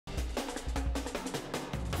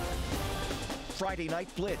Friday Night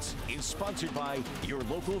Blitz is sponsored by your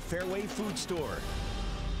local Fairway food store.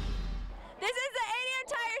 This is the ADM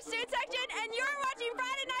Tire Student Section, and you're watching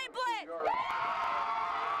Friday Night Blitz.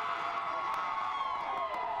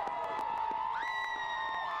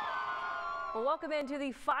 Well, welcome into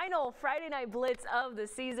the final Friday Night Blitz of the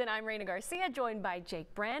season. I'm Raina Garcia, joined by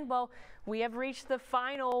Jake Brand. Well, we have reached the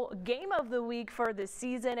final game of the week for this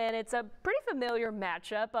season, and it's a pretty familiar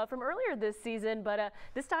matchup from earlier this season, but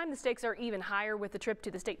this time the stakes are even higher with the trip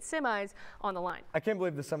to the state semis on the line. I can't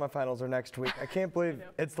believe the semifinals are next week. I can't believe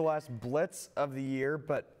it's the last Blitz of the year,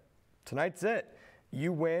 but tonight's it.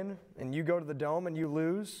 You win, and you go to the Dome, and you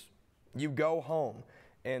lose, you go home.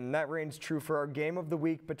 And that reigns true for our game of the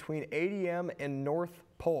week between ADM and North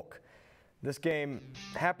Polk. This game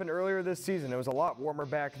happened earlier this season. It was a lot warmer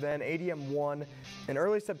back then. ADM won in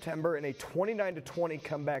early September in a 29-20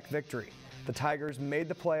 comeback victory. The Tigers made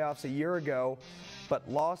the playoffs a year ago, but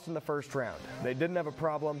lost in the first round. They didn't have a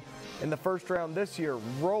problem in the first round this year,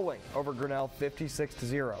 rolling over Grinnell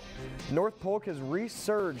 56-0. North Polk has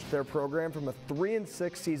resurged their program from a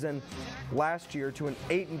 3-6 season last year to an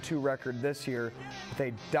 8-2 record this year with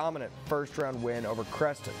a dominant first round win over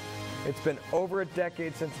Creston. It's been over a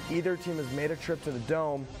decade since either team has made a trip to the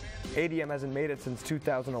Dome. ADM hasn't made it since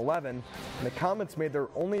 2011, and the Comets made their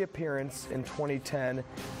only appearance in 2010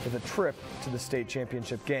 with a trip to the state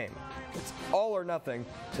championship game. It's all or nothing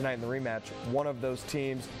tonight in the rematch. One of those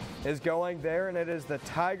teams is going there, and it is the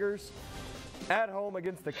Tigers at home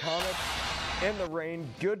against the Comets in the rain.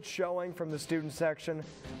 Good showing from the student section.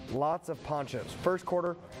 Lots of ponchos. First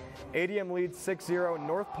quarter, ADM leads 6-0.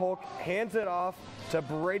 North Polk hands it off to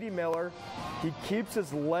Brady Miller. He keeps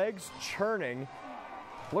his legs churning.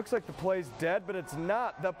 Looks like the play's dead, but it's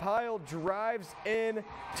not. The pile drives in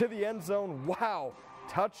to the end zone. Wow.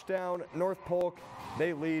 Touchdown, North Polk.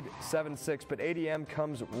 They lead 7-6, but ADM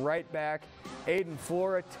comes right back. Aiden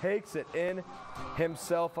Flora takes it in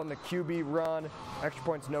himself on the QB run. Extra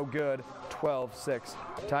points no good. 12-6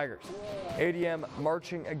 Tigers. ADM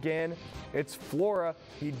marching again. It's Flora.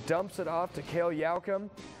 He dumps it off to Kale Yaucom,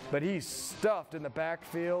 but he's stuffed in the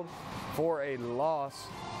backfield for a loss.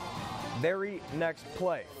 Very next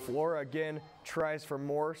play, Flora again tries for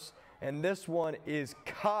Morse, and this one is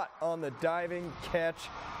caught on the diving catch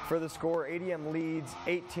for the score. ADM leads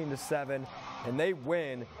 18-7, and they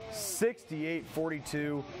win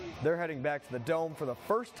 68-42. They're heading back to the Dome for the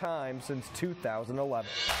first time since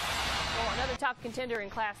 2011. Well, another top contender in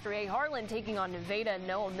Class 3A, Harlan taking on Nevada.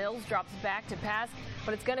 Noah Mills drops back to pass,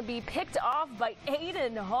 but it's going to be picked off by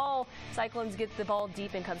Aiden Hall. Cyclones get the ball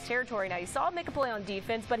deep in Cubs territory. Now, you saw him make a play on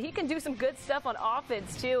defense, but he can do some good stuff on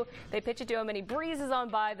offense, too. They pitch it to him, and he breezes on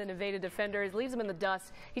by the Nevada defenders, leaves him in the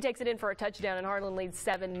dust. He takes it in for a touchdown, and Harlan leads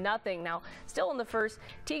 7-0. Now, still in the first,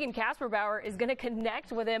 Tegan Kasperbauer is going to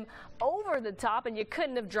connect with him over the top, and you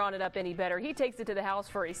couldn't have drawn it up any better. He takes it to the house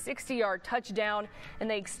for a 60-yard touchdown, and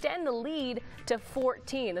they extend the lead to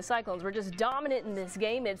 14. The Cyclones were just dominant in this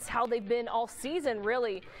game. It's how they've been all season,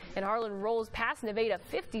 really. And Harlan rolls past Nevada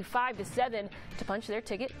 55-7 to punch their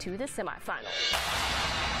ticket to the semifinals.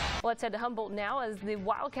 Let's head to Humboldt now as the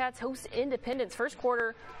Wildcats host Independence. First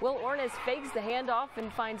quarter, Will Ornes fakes the handoff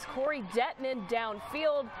and finds Corey Detman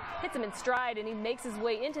downfield, hits him in stride, and he makes his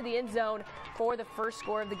way into the end zone for the first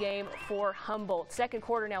score of the game for Humboldt. Second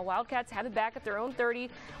quarter now, Wildcats have it back at their own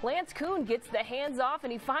 30. Lance Kuhn gets the hands off,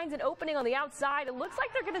 and he finds an opening on the outside. It looks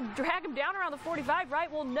like they're going to drag him down around the 45,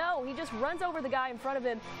 right? Well, no, he just runs over the guy in front of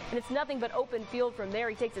him, and it's nothing but open field from there.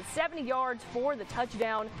 He takes it 70 yards for the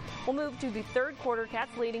touchdown. We'll move to the third quarter,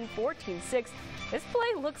 Cats leading 14-6. This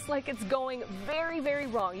play looks like it's going very, very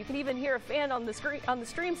wrong. You can even hear a fan on the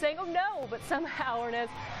stream saying, "Oh no!" But somehow Ornes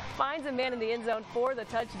finds a man in the end zone for the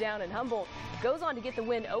touchdown, and Humboldt goes on to get the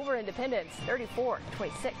win over Independence,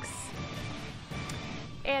 34-26.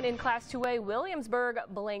 And in Class 2A, Williamsburg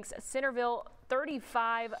blanks Centerville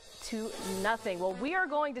 35-0. Well, we are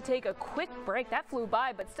going to take a quick break. That flew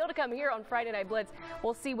by, but still to come here on Friday Night Blitz,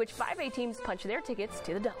 we'll see which 5A teams punch their tickets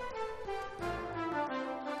to the Dome.